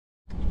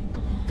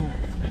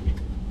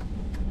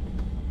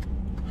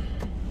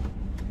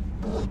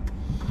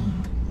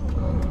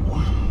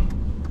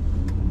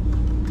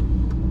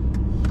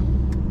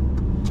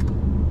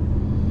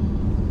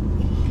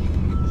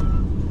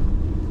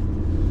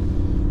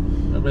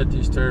bet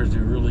these tires do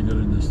really good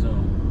in the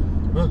snow.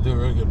 They'll do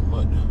really good in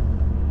mud.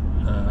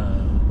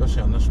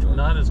 Especially on this truck.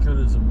 Not as good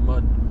as a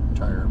mud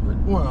tire, but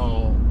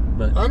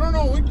I don't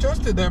know. We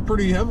tested that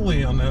pretty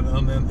heavily on that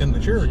in the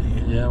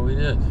Cherokee. Yeah, we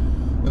did.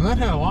 And that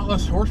had a lot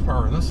less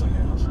horsepower than this thing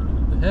has.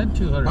 It had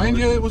 200. Mind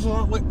you, it was a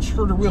lot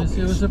shorter wheelbase.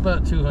 It was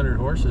about 200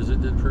 horses.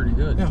 It did pretty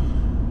good. Yeah.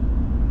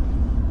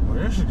 Well,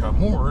 it's got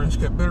more. It's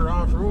got better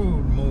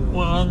off-road mode.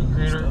 Well,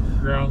 greater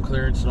ground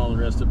clearance and all the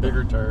rest. The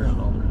bigger tires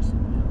and all the rest.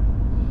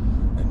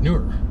 And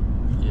newer.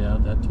 Yeah,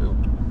 that too.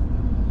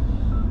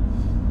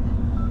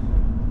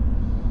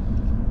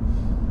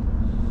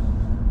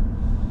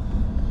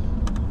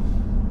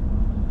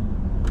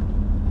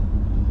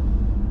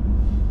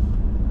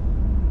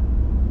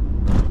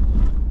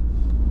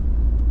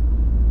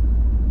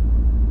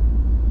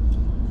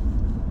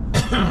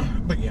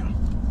 But yeah,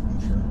 I'm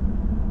sure.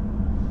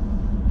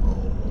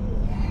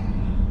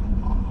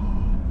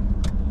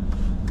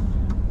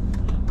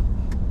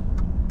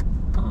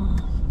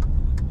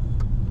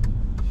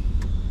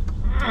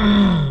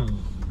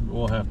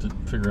 We'll have to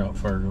figure out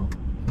Fargo.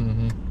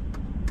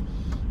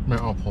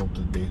 I'll pull up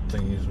the date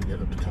thingy as we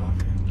get up to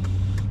coffee.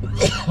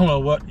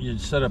 Well, what you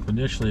set up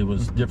initially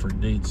was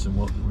different dates than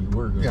what we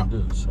were going to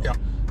do. So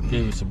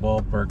gave us a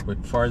ballpark,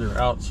 but farther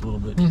out's a little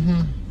bit.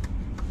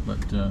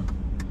 But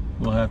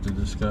we'll have to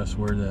discuss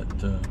where that.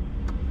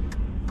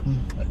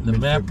 The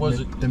map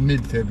wasn't the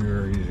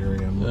mid-February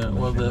area. I'm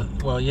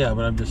yeah,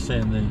 but I'm just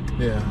saying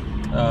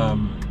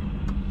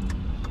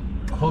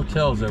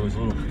hotels I was a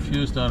little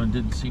confused on and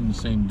didn't seem the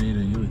same data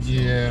you had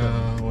seen.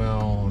 Yeah,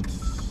 well,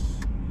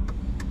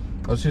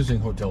 I was using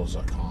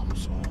hotels.com,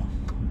 so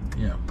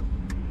yeah,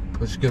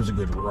 which gives a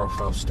good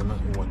rough estimate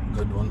of what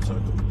good ones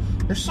are.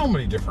 There's so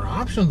many different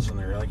options in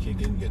there. Like you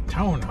can get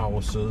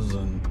townhouses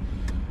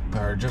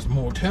or just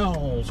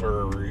motels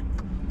or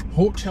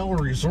hotel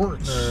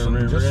resorts. I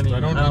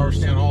don't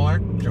understand all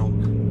that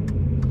junk.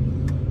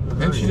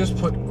 And she just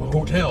put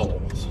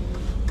hotels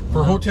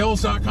for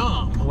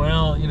hotels.com.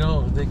 Well, you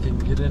know, they can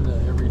get into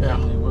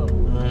everything they will.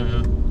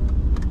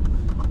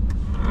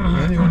 And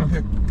then you want to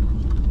pick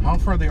how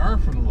far they are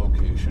from the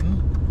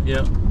location.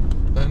 Yep.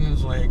 Then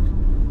it's like,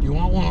 do you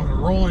want one with a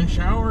rolling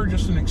shower,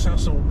 just an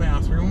accessible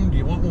bathroom? Do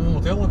you want one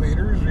with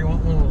elevators, or do you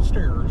want one with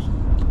stairs?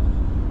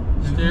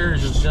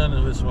 Stairs is done.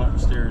 Of us wanting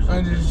stairs.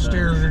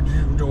 Stairs are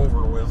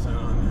over with.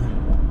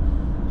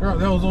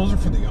 Those are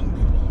for the young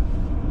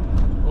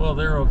people. Well,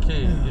 they're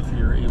okay if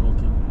you're able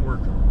to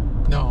work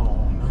them. No.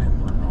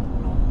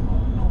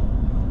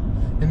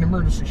 In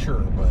emergency, sure,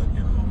 but you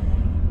know.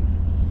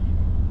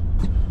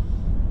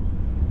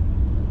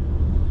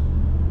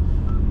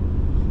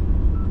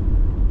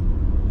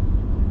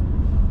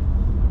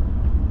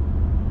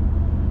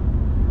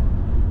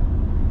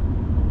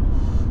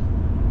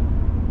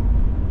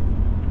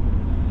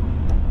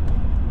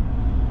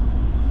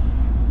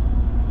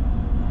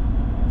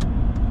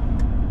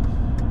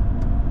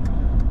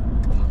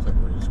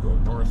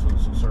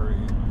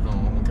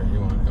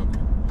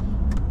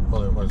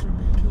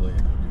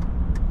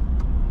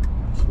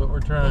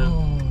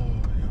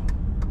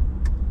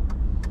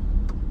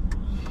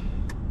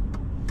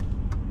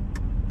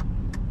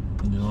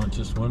 You want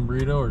just one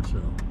burrito or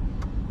two?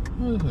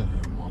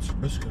 Monster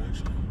biscuit,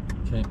 actually.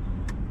 Okay.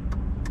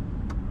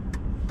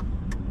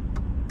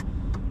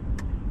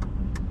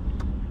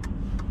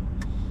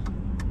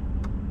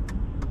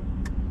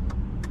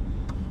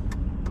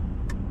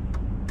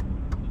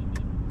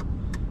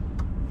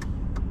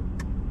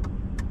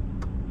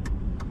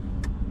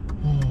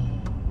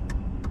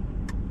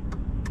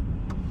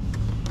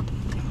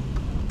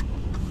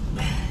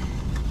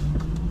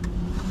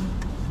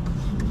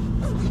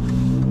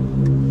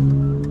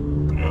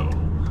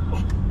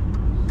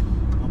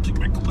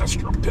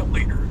 Cholesterol pill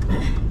later.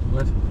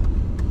 What?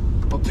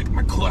 I'll take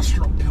my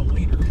cholesterol pill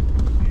later.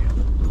 Yeah.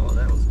 Oh,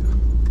 that was good.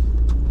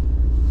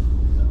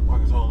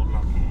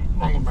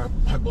 Wrong with my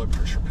high blood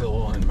pressure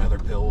pill and my other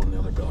pill and the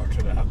other pill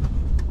after that.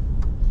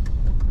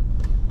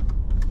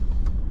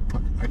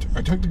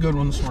 I took the good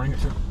one this morning. I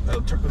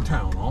took the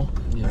Tylenol.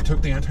 Yep. I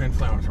took the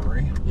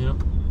anti-inflammatory. Yep.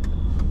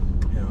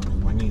 Yeah,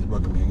 my knee's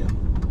bugging me again.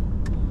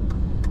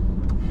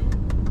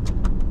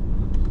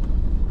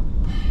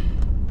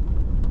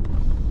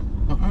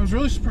 I was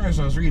really surprised.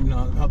 I was reading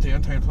about the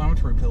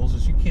anti-inflammatory pills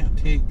is you can't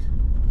take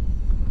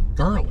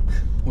garlic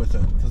with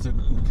it because it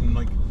can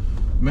like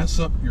mess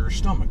up your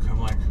stomach.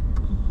 I'm like,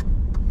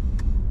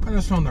 I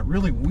just found that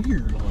really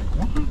weird. I'm like,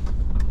 what?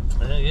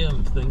 Yeah,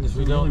 things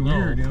we don't know.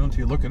 Weird, you know, until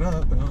you look it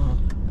up.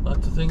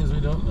 Lots of things we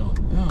don't know.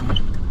 Yeah.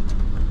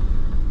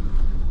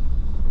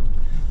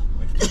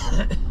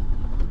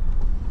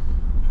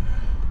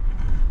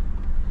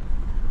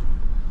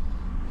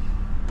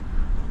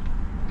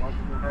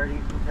 Welcome to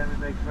Hardee's. What time to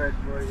make bread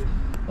for you?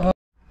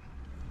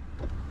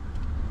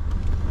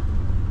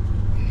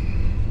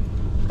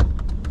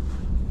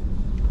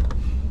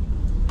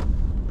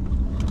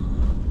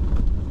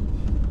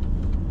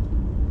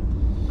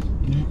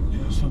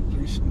 Yeah, it's not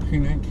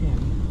 319.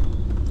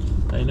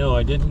 I know,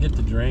 I didn't get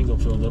the Durango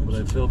filled up, but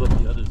I filled up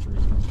the other three.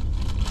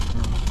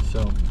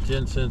 So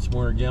 10 cents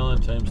more a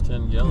gallon times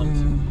 10 gallons.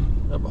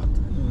 How about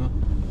that? Yeah.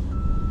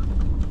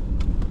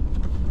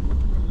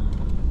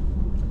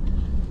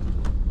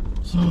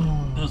 So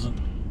it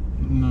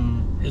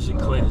isn't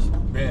quite as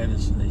bad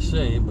as they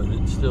say, but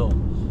it's still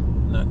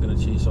not going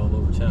to chase all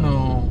over town.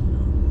 No.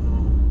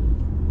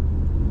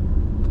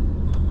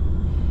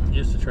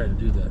 Used to try to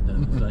do that.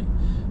 Then it's like,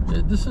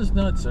 this is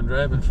nuts. I'm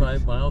driving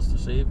 5 miles to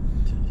save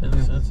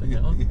 10 cents a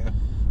gallon. Yeah.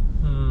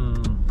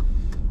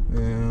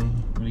 Yeah.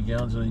 How many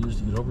gallons did I use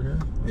to get over here?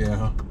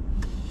 Yeah.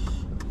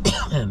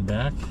 And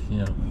back?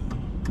 Yeah.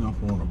 Now,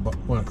 if it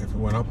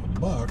went up a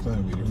buck, that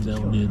would be a different That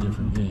would be a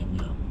different game,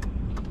 yeah.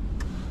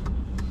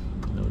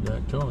 No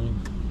doubt towing.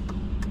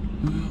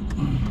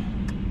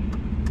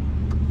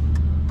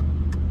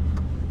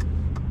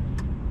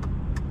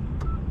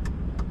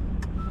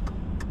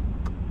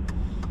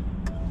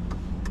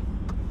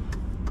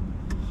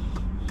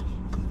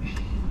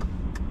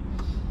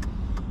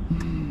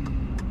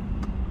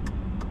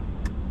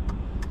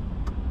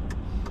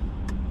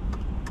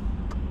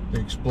 The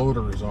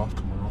Exploder is off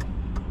tomorrow.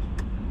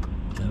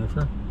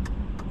 Jennifer?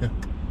 Yeah.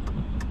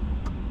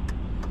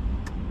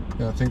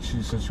 Yeah, I think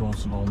she said she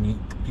wants an all-meat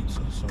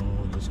pizza, so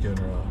we'll just get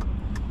her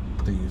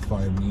the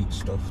 5-meat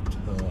stuffed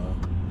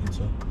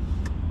pizza.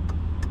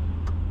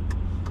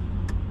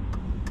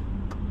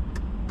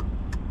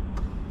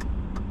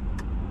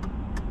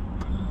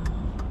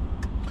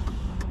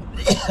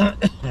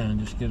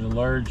 And just get a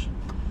large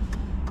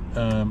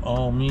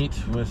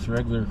all-meat with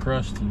regular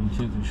crust, and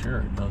you can share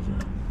it. How's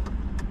that?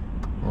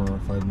 Or a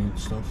 5-meat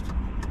stuffed.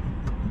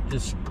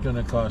 It's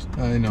gonna cost.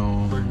 I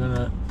know. We're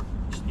gonna,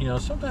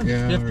 sometimes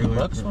Yeah, it's 50 really,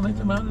 bucks when I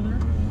come out of there.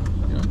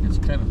 Yeah. It's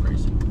kind of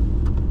pricey.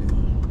 Yeah.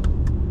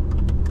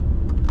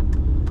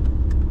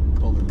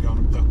 Well, they've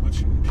gone up that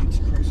much in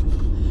pizza prices.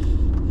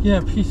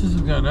 Yeah, pieces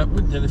have gone up,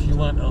 but then if you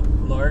want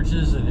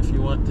larges and if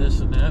you want this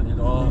and that, it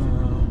all.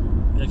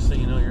 Next thing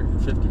you know, you're at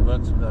 50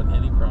 bucks without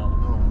any problem.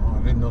 Oh,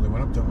 I didn't know they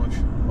went up that much.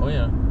 Oh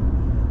yeah.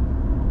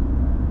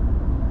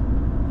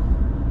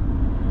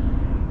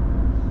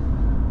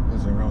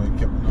 Because they really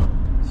kept up.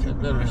 So I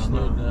better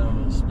slow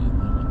down the speed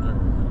limit. There we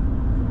go.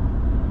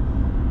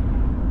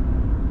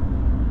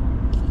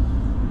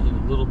 Need a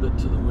little bit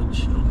to the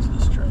windshield.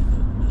 Let's try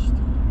that mist.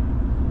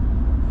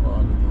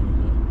 Fog a little bit.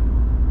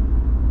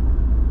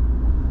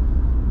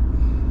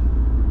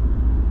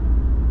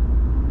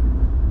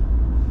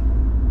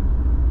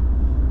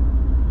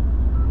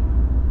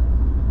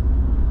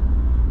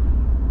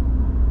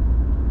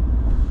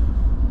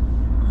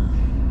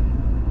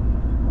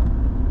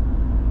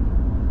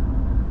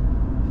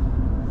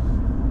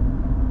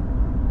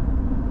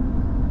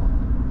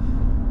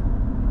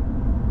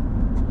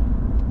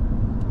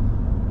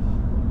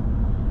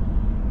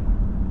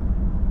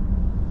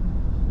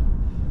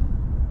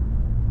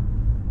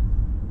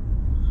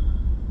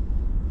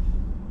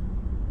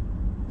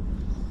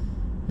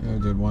 I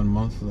did 1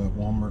 month of that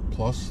Walmart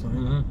Plus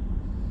thing.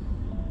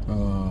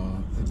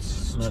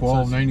 It's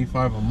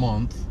 $12.95 a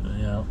month.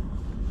 Yeah.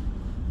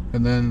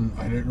 And then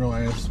I didn't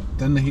realize,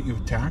 then they hit you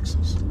with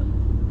taxes.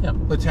 Yep.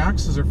 The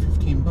taxes are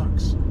 15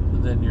 bucks. So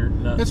then you're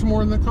not. That's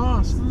more than the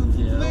cost.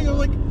 Yeah. I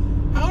was like,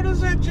 how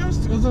does that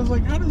justify? I was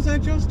like, how does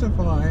that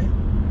justify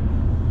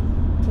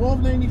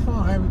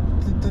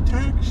 $12.95? The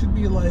tax should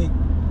be like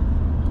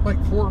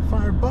 $4 or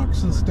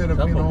 $5 instead of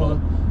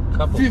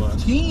couple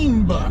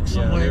 15 bucks.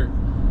 Yeah, I'm like,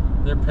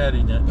 they're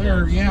padding that.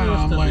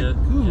 I'm like,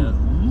 good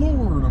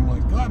Lord. I'm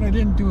like, God, I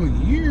didn't do a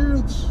year.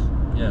 It's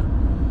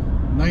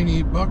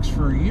 $98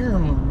 for a year.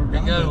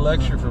 I got a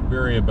lecture from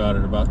Barry about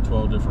it, about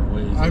 12 different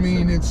ways. I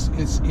mean,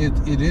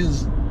 it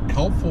is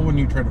helpful when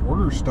you try to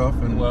order stuff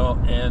and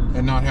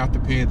not have to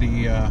pay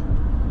the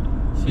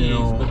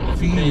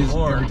fees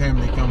every time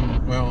they come.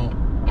 Well,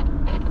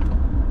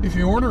 if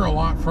you order a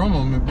lot from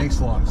them, it makes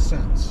a lot of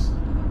sense.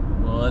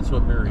 Well, that's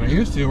what Barry. And I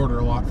used to order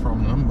a lot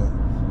from them, but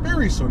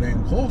Barry's so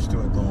damn close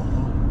to it, though.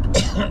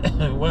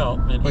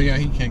 But yeah,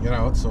 he can't get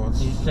out, so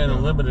he's kind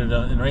of limited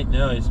on. And right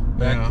now, he's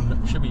back.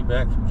 Should be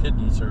back from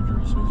kidney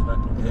surgery, so he's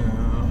not going to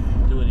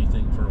do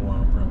anything for a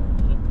while.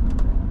 Probably.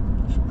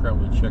 Should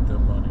probably check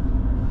up on him.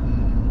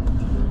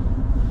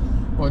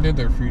 Well, I did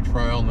their free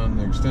trial and then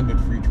the extended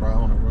free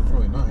trial, and it was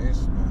really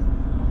nice.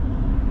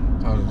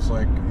 But I was just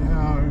like,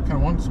 I kind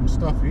of want some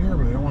stuff here,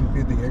 but I don't want to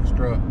pay the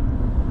extra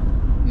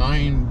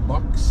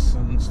 $9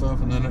 and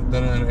stuff. And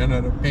then I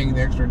ended up paying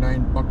the extra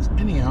 $9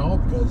 anyhow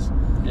because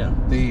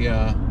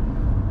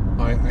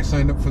I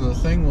signed up for the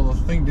thing. Well,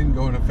 the thing didn't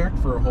go in effect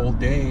for a whole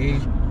day,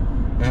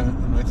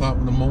 and I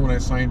thought the moment I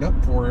signed up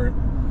for it,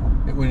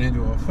 it went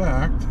into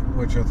effect.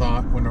 Which I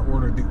thought when I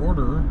ordered the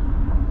order,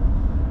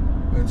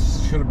 it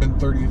should have been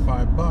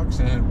 $35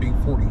 and it ended up being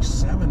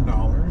 $47.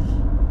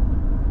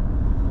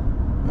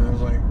 And I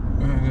was like,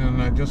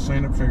 and I just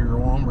signed up for your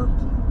Walmart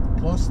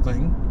Plus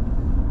thing,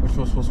 which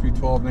was supposed to be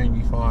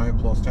 $12.95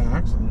 plus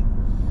tax, and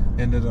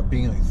ended up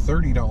being like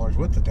 $30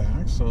 with the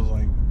tax. So I was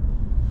like,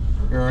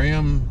 here I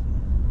am,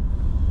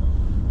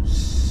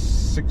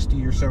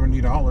 $60 or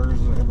 $70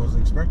 that I was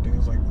expecting.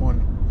 It's like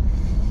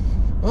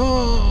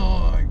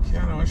I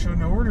yeah, no, I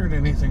shouldn't have ordered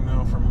anything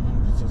now from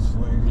him. It's just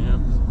like, Yep.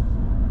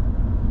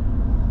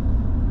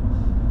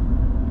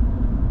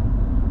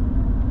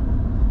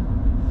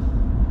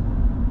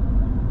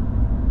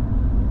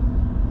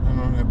 I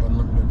don't have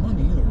unlimited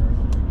money either.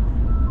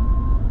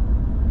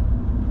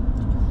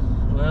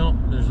 Well,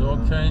 there's all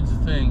kinds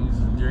of things.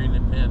 During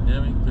the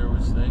pandemic, there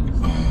was things.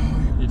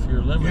 If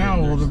you're limited, Yeah,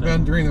 well,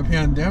 during the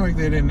pandemic,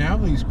 they didn't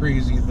have these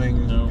crazy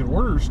things. No. You could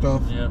order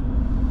stuff. Yep.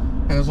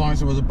 And as long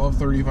as it was above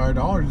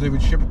 $35, they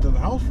would ship it to the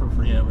house for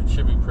free. Yeah, but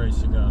shipping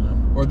prices have gone up.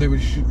 Or they would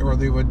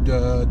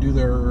do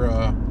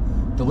their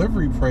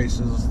delivery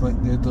prices,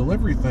 like the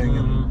delivery thing,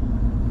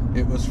 and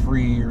it was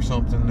free or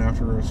something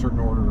after a certain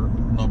order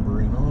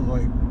number. You know,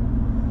 like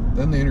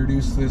then they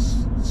introduced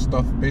this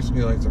stuff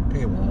basically like it's a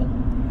paywall.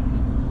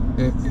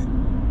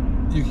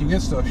 You can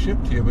get stuff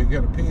shipped to you, but you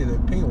got to pay the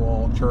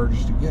paywall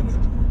charge to get it.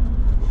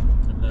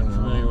 I'm not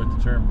familiar with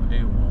the term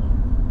paywall.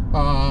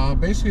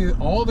 Basically,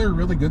 all their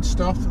really good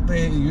stuff that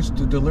they used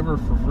to deliver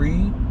for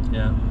free.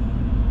 Yeah.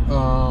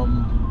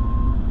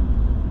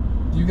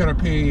 You got to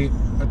pay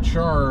a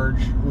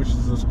charge, which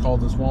is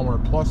called this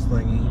Walmart Plus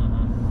thingy,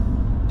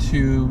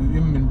 to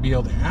even be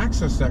able to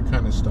access that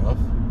kind of stuff.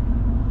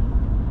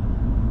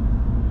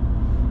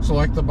 So,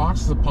 like the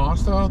boxes of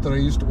pasta that I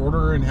used to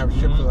order and have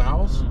shipped to the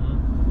house.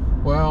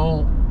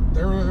 Well,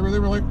 they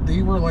were like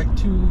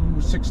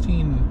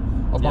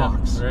 $2.16 a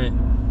box. Right.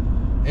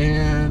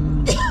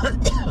 And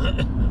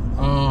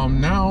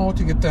now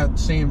to get that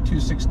same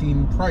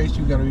 $2.16 price,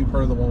 you got to be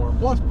part of the Walmart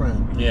Plus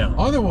plan. Yeah.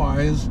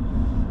 Otherwise,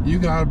 you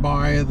got to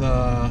buy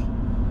the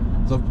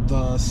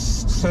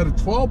set of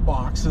 12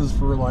 boxes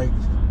for like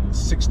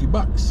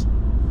 $60.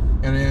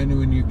 And then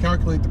when you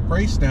calculate the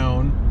price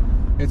down,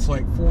 it's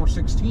like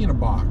 $4.16 a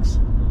box.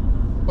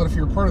 But if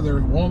you're part of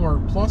their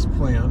Walmart Plus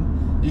plan,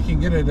 you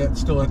can get it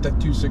still at that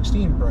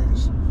 $2.16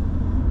 price.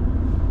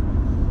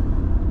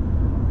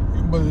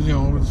 But you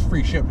know, it's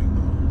free shipping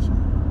though. So.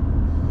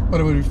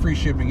 But it would be free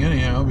shipping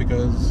anyhow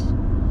because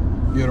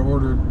you had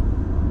ordered.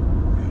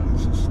 Yeah,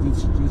 it's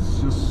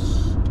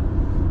just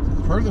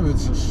part of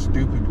it's just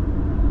stupid.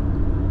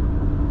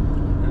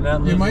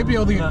 You might be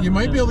able to get,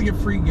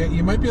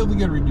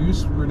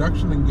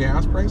 reduction in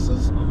gas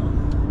prices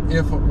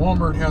if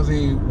Walmart has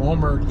a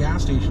Walmart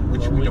gas station,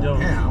 which we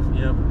don't have.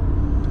 Yep.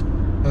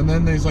 And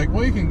then there's like,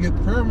 well, you can get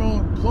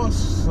Paramount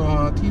Plus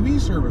TV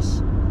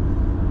service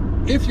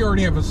if you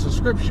already have a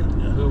subscription.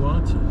 Yeah, who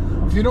wants it?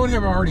 If you don't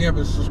already have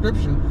a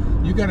subscription,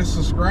 you got to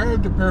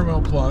subscribe to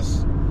Paramount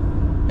Plus,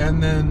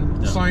 and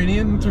then sign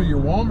in to your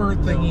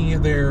Walmart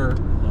thingy there,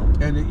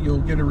 and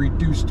you'll get a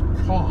reduced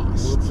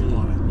cost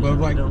on it. But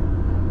like,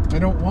 I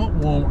don't want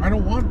Walmart. I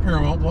don't want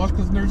Paramount Plus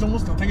because there's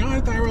almost nothing on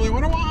it that I really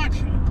want to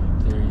watch.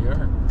 There you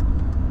are.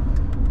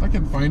 I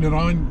can find it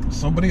on.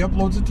 Somebody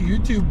uploads it to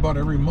YouTube about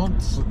every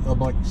month, of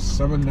like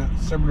seven or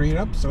 8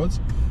 episodes.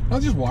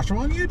 I'll just watch them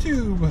on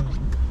YouTube.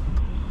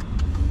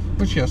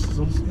 Which yes,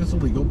 it's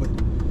illegal, but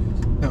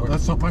no,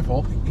 that's not my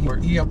fault.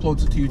 He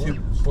uploads it to YouTube.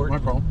 It's not my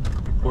problem.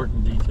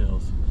 Important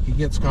details. He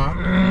gets caught.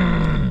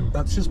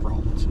 That's his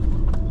problem.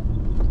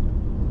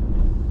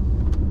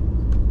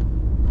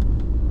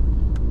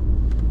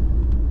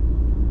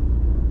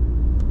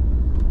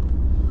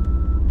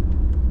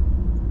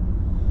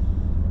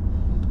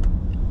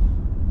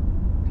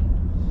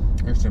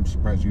 I'm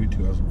surprised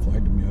YouTube hasn't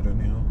flagged him yet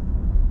anyhow.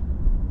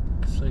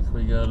 Looks like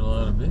we got a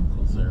lot of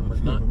vehicles there,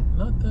 but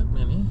not that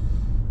many.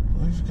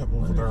 Well, there's a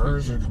couple of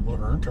ours, a couple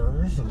of aren't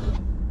ours.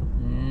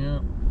 Yeah.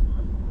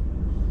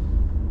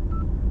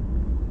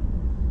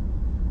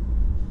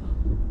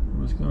 I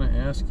was going to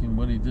ask him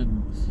what he did.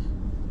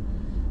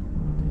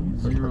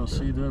 Zero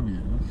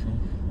CW. Okay.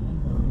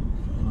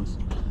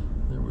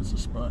 There was a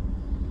spot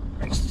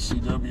next to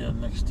CW,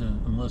 next to,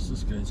 unless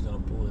this guy's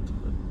going to pull it.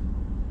 But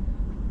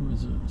who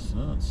is it?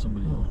 Oh, it's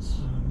somebody else.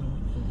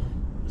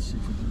 Let's see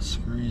if we can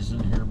squeeze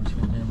in here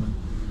between him and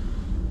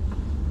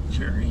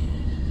Jerry.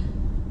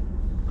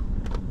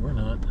 We're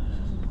not.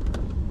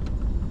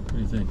 What do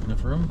you think?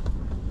 Enough room?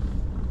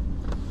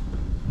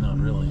 Not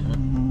really, huh?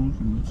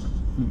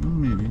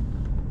 Maybe.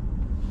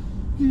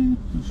 Yeah,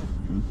 that's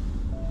good.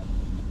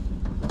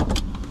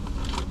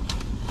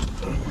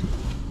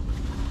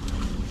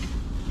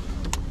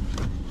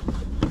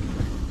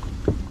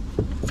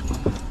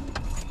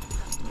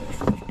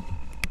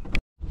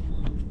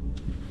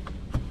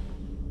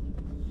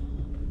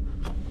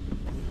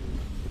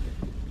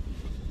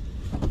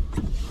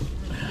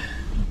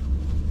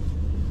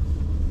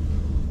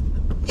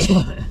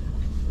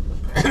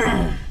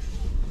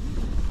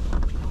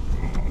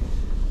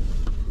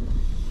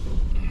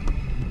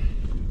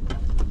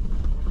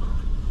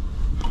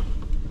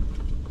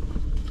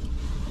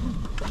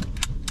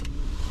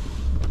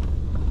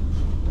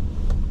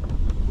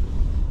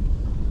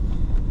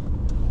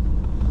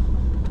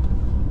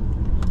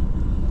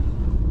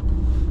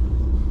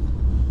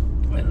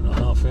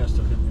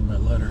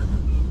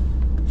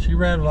 She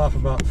rattled off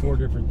about 4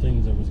 different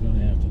things I was going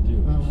to have to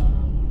do.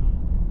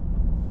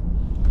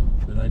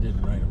 But I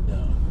didn't write them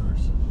down, of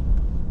course.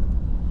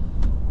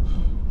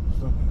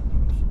 Stuff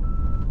happens.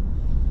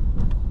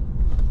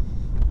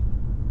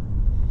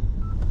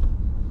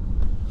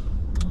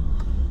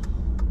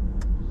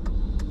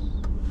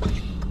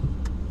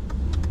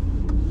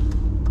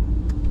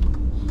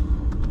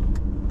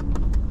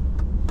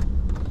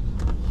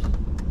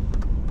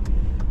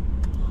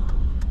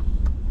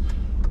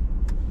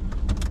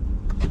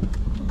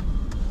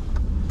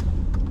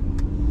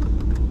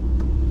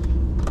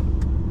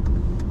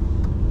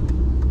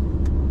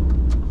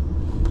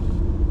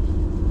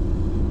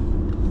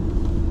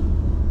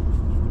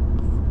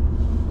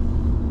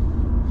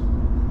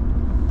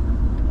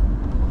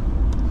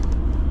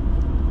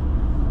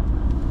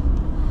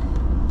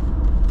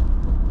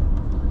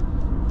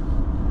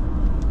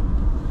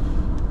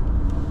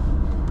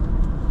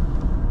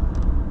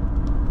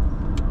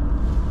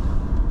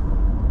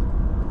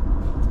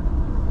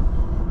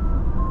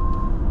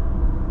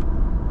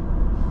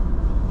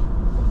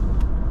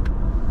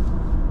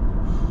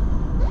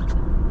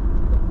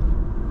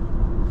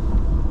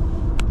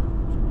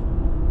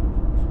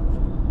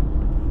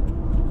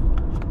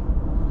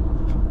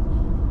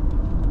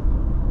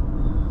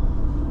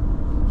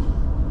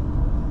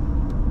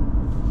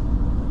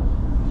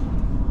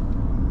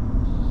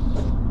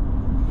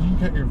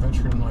 got your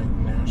Veteran like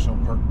National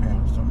Park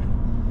Pass, don't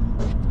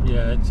you?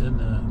 Yeah, it's in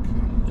the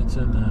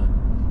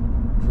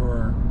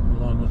drawer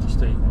along with the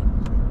state one.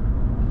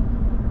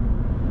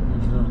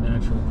 There's no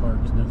natural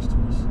parks next to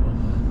us.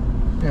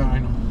 Yeah, I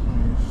know.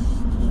 I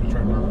was just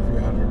trying to remember if you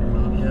had it or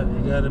not. Yeah,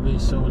 you got to be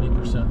so many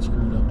percent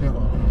screwed up to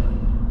qualify.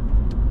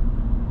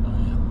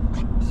 Oh yeah.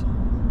 So,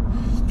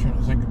 Just trying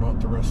to think about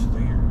the rest of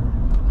the year.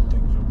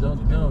 Things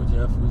don't know,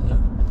 Jeff.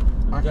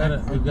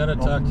 We've got to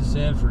talk to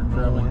Sanford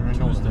probably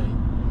Tuesday.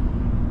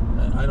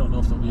 I don't know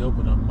if they'll be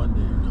open on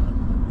Monday or not.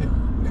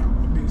 Yeah.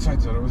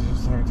 Besides that, I was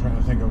just trying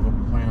to think of a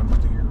plan for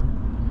the year.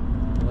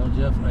 Well,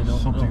 Jeff, I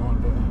don't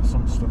know.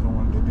 Some stuff I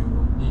wanted to do.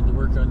 Need to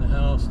work on the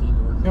house. Need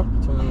to work on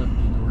the toilet.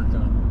 Need to work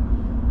on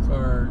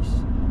cars.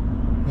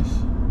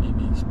 Yes.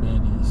 Maybe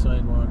expanding the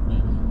sidewalk.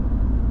 Maybe.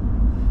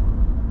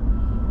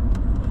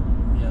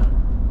 Yeah.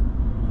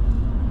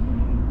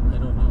 I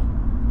don't know.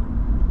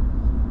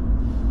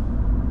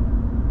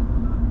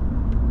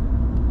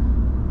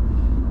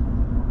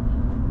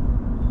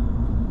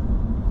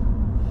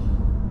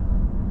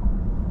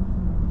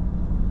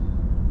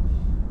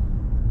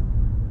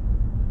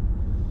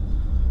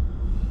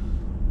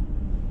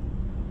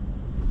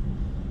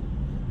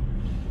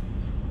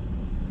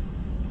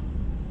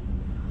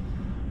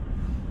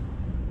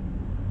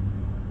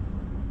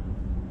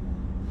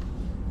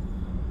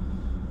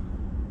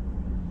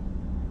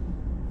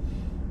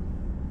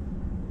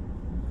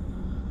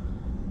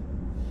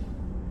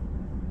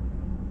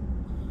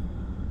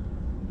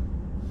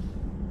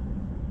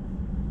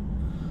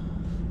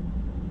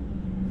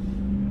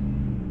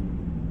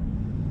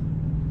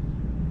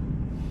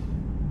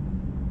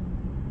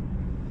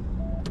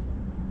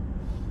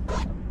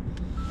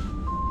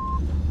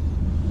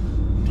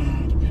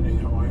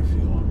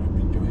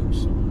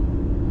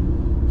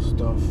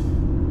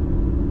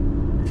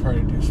 Try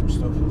to do some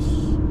stuff this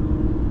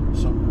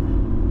summer.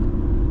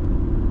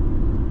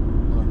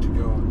 I'd like to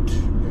go and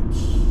get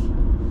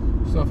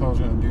stuff I was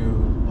going to do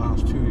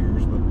last 2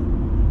 years, but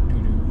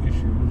due to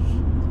issues,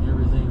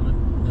 Everything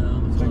went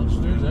down.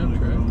 There's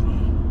Amtrak.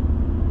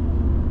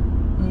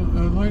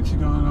 I'd like to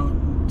go out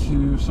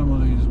to some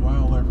of these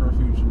wildlife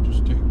refuges and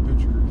just take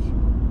pictures.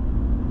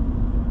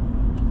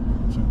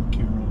 So we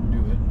can't really do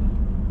it.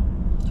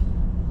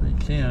 We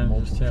can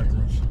just have to.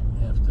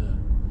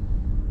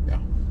 Yeah.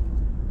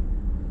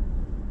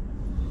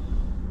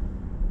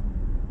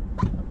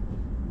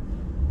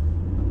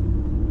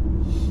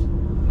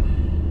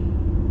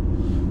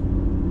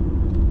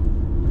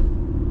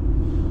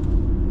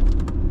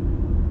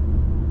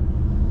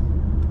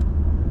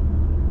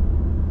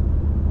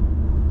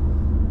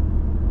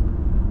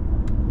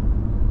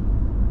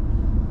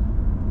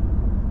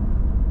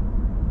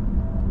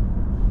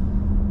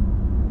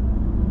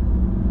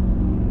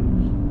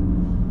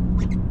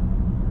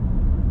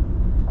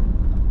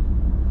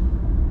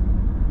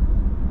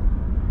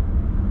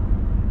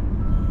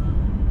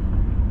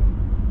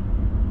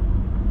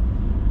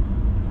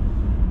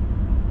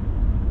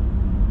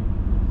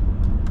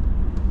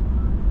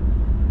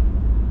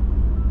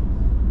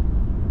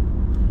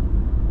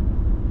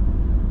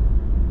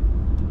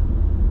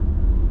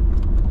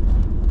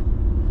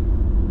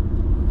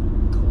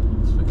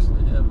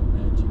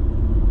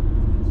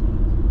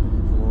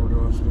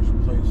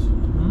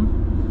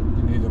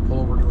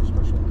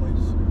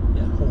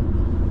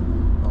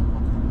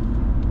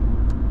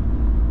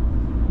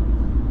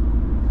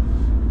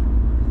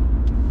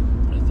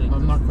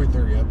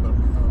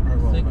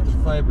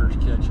 Fiber's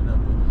catching up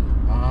with me.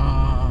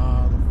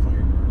 Ah, the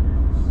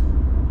fibers.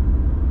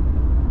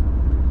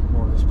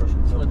 More of the special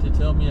pill. That's what they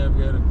tell me I've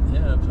got to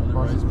have.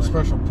 Otherwise, the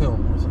special pill.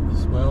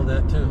 Well,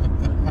 that too.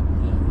 But,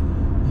 yeah.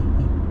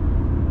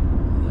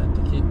 That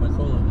to keep my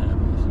colon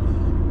happy. So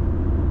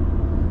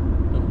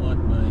don't want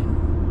my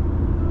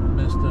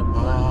messed up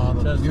part of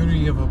the intestine.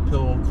 Beauty of a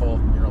pill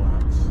called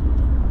Miralax.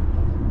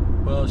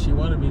 Well, she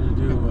wanted me to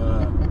do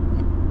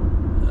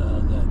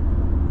that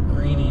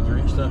greeny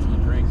drink stuff you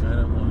drink. I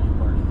don't want any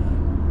part of that.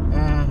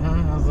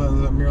 Is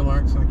that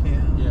Miralax in a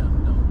can? Yeah,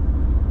 no.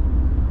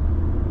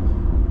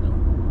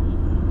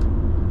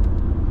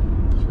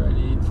 Try to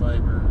eat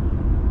fiber.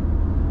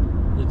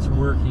 It's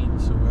working,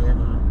 so I don't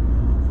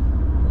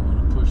want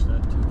to push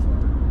that too far.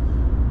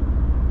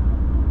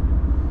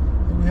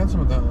 We had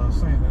some of that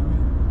last night, didn't we?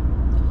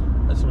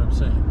 That's what I'm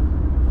saying.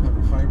 That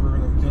fiber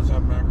that does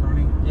have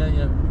macaroni?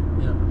 Yeah.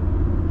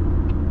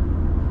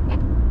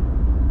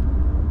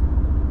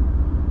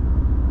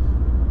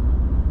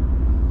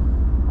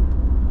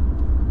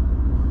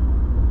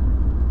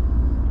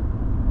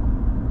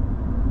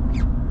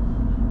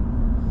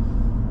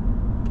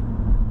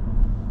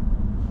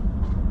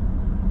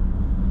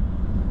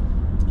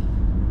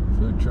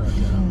 Truck out.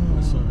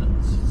 Whistling that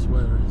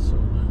sweater is so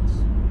nice.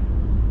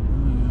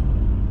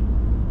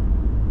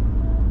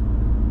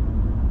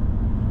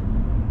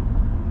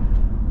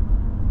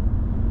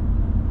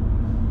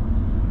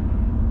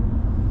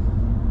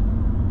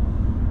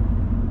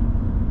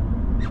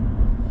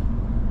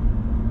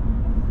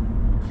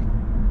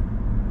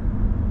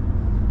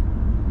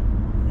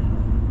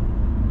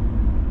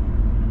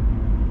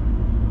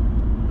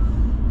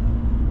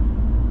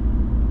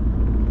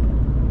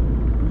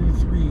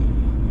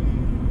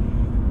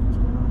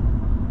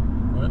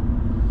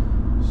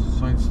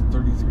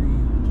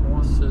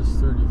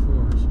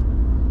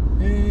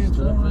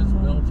 it's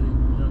melting.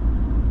 Yeah.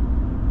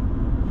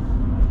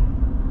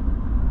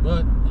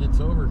 But it's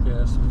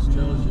overcast, which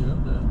tells you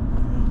that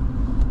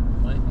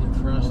might get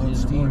frosty in the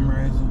steam morning.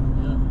 rising.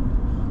 Yeah.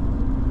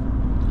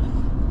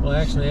 Well,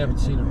 actually, I haven't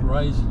seen it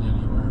rising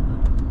anywhere,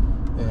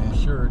 but I'm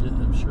sure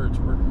it's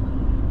working.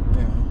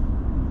 Yeah.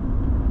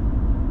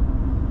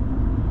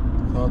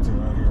 Clouds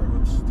are out here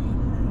with steam.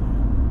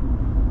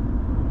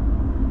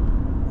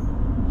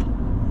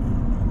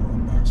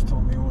 Max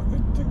told me what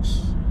it thinks.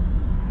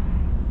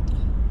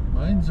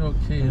 Mine's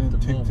okay at the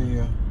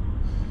moment.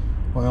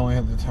 Well, I only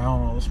had the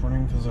Tylenol this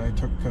morning because I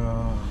took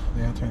the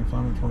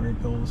anti-inflammatory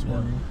pill this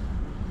morning.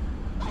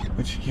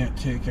 But you can't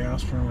take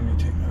aspirin when you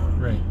take that.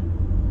 Right.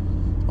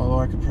 Although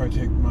I could probably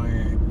take my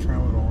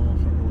tramadol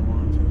if I really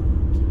wanted to.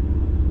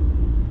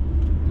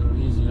 Go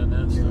easy on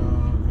that stuff.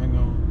 Yeah, I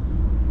know.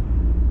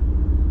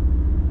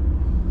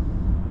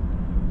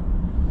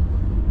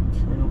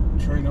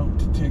 Try not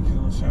to take it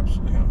unless you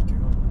absolutely have to.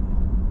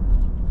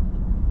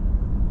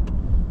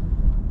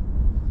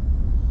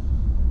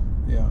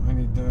 Yeah, I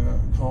need to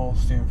call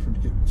Stanford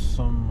to get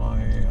some of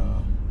my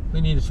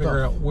we need to stuff.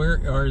 figure out where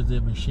are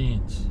the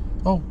machines.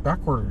 Oh,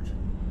 backordered.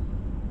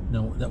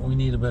 No, that we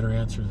need a better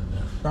answer than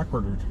that.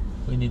 Backordered.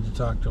 We need to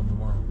talk to them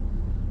tomorrow.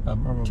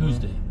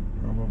 Tuesday.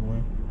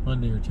 Probably.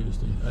 Monday or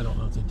Tuesday. I don't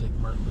know if they take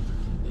Martin Luther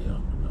King Day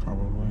off or not.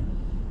 Probably.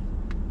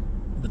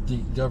 But the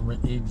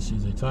government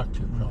agencies they talk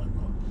to probably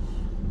will.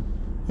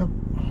 Yep.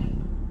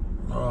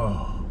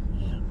 Oh,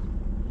 man.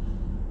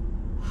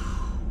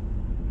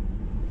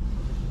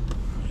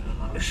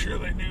 I'm sure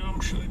they do. I'm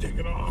sure they take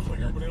it off like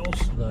everybody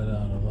else. Let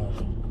out a lot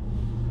of...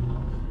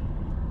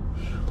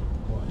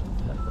 Boy,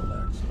 that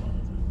relaxed a lot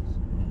of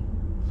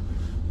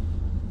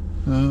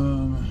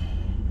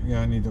things. Yeah,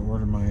 I need to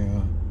order my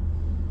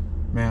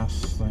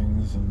mask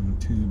things and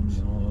tubes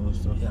and all that other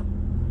stuff. Yep.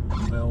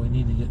 Well, we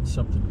need to get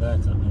something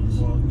back on those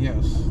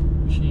yes.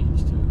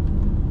 machines, too.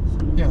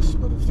 Yes,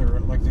 but if they're,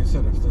 like they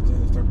said, if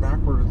they're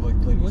backward, like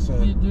Lady said...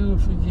 What do you do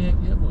if you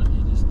can't get one?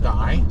 You just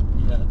die?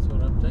 Yeah, that's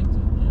what I'm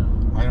thinking, yeah.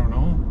 I don't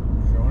know.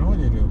 I don't know what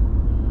you do.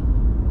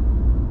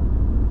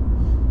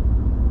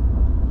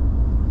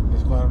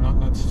 Just glad I'm not in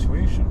that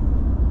situation.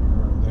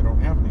 Or they don't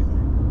have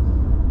anything.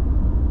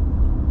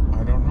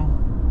 I don't know.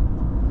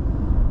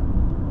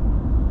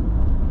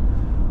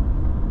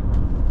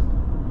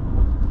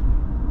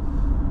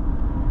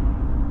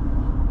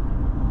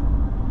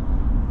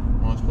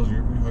 Well, I suppose you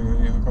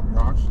hook up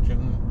your oxygen,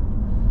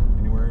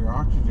 and you wear your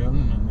oxygen,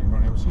 and you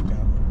don't have a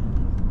CPAP.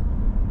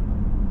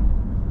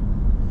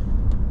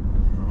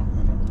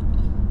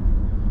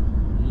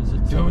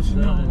 Do what you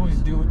know,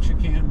 do what you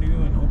can do,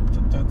 and hope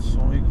that that's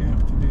all you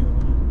have to do.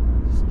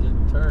 Just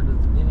getting tired of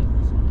the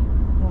games.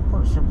 Well, of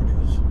course, everybody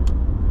is.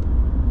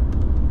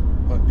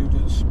 But due to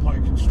the supply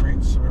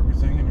constraints of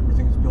everything, and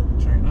everything's built in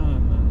China,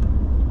 and then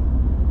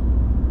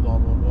blah,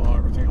 blah, blah,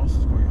 everything else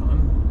is going on.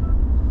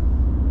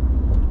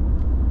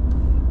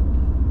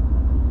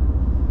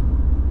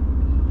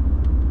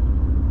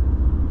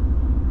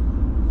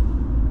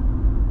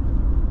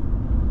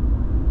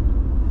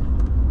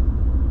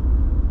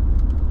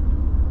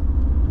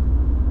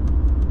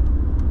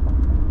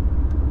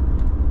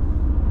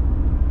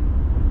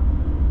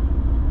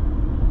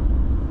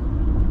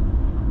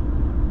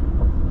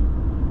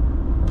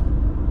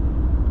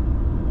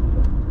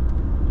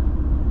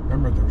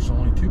 There's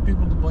only two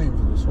people to blame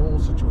for this whole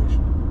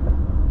situation.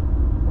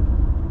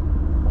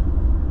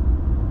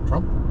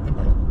 Trump and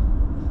Biden.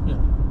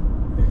 Yeah.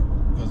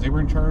 Because they were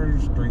in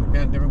charge during the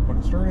pandemic when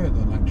it started,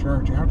 and then in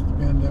charge after the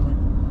pandemic.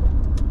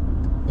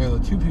 They're the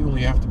two people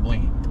you have to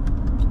blame.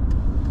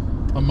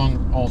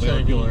 Among all the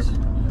other people.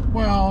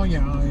 Well,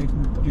 yeah, you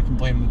can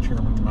blame the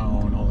chairman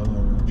Mao and all the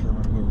other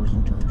chairman whoever's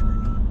in charge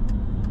right now.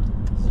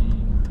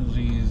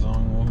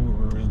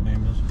 Whoever his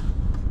name is.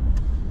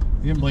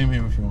 You can blame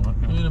him if you want.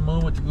 No. In a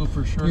moment to go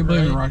for a short ride. You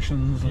blame the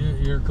Russians.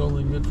 You're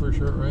calling good for a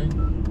short ride? I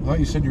thought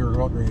you said you were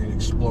about ready to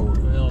explode.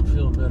 Well, I'm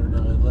feeling better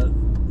now. I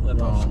let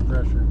off some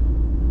pressure.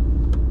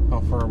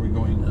 How far are we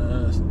going?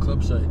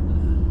 Club site.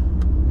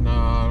 No,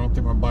 I don't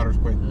think my bladder's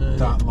quite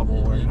that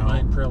level right now.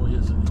 Mine probably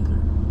isn't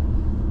either.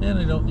 And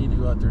I don't need to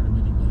go out there in a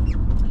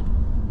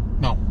minivan.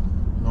 No.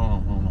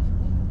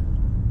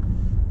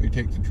 We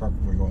take the truck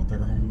if we go out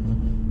there.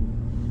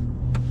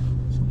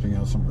 Something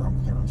else, some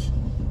ground clearance.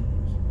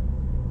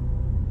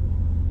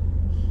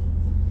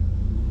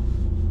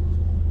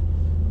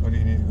 Why do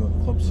you need to go to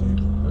the club site?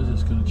 I was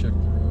just going to check the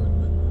road,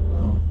 but...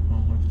 Oh,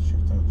 I'll have to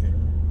check that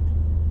later.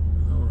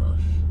 No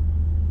rush.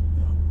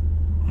 Yeah.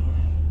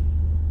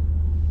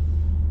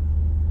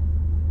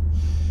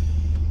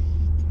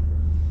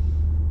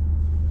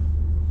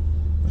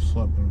 I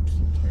slept, but I'm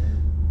still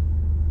tired.